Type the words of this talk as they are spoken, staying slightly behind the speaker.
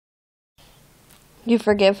You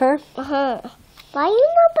forgive her? Uh-huh. Why you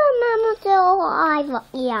not remember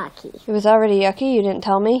the yucky? It was already yucky? You didn't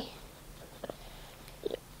tell me?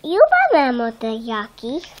 You remember the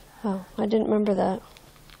yucky. Oh, I didn't remember that.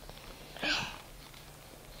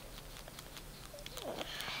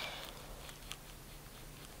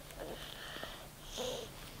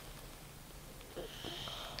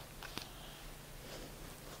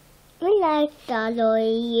 I like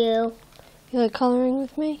coloring you. You like coloring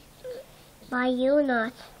with me? Why you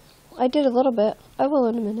not? I did a little bit. I will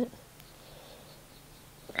in a minute.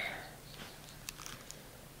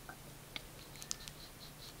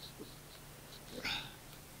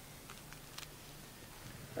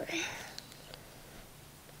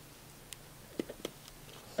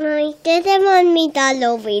 I didn't want me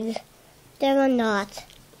coloring. They were not.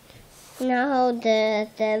 Now the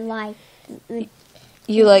right.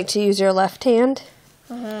 You like to use your left hand?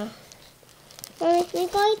 Uh-huh. If we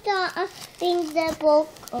go to think the book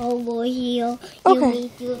over here, Okay. you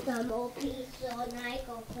need to do some more piece, so I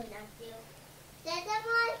go connect you. That the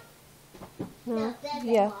one? No, that's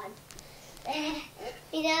Yeah. the one.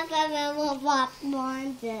 You don't remember what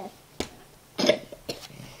one is.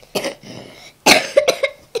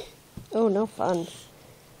 Oh, no fun.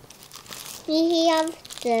 We have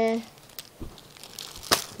the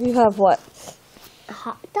You have what?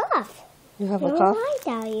 hot dog. You have a No, cough? I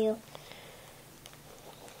tell you.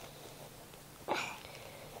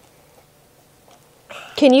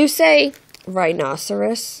 Can you say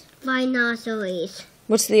rhinoceros? Rhinoceros.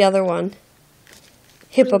 What's the other one?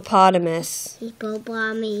 Hippopotamus.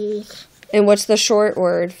 Hippopotamus. And what's the short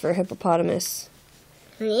word for hippopotamus?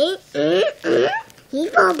 Hippopotamus.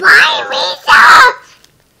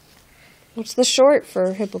 What's the short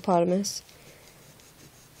for hippopotamus?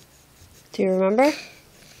 Do you remember?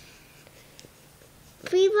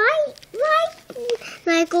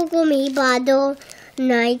 Naikoko mi bado.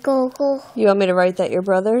 Naikoko. You want me to write that your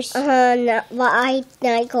brothers?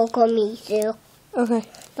 Naikoko mi too. Okay.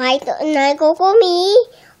 Naikoko mi.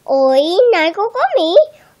 Oi. Naikoko mi.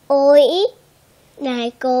 Oi.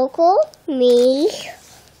 Naikoko mi.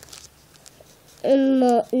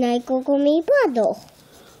 Naikoko mi bado.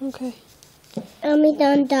 Okay. Ami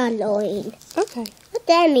done daloin. Okay. What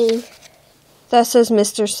that mean? That says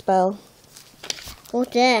Mr. Spell.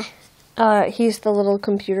 What's that? He's the little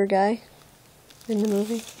computer guy in the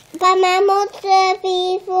movie. But the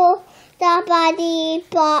people the body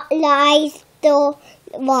lies the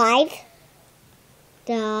white.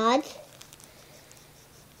 Dad.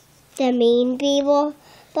 The mean people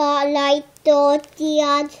but like the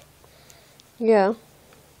dad. Yeah.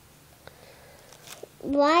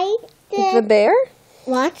 Why The bear?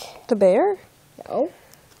 what? The bear? No.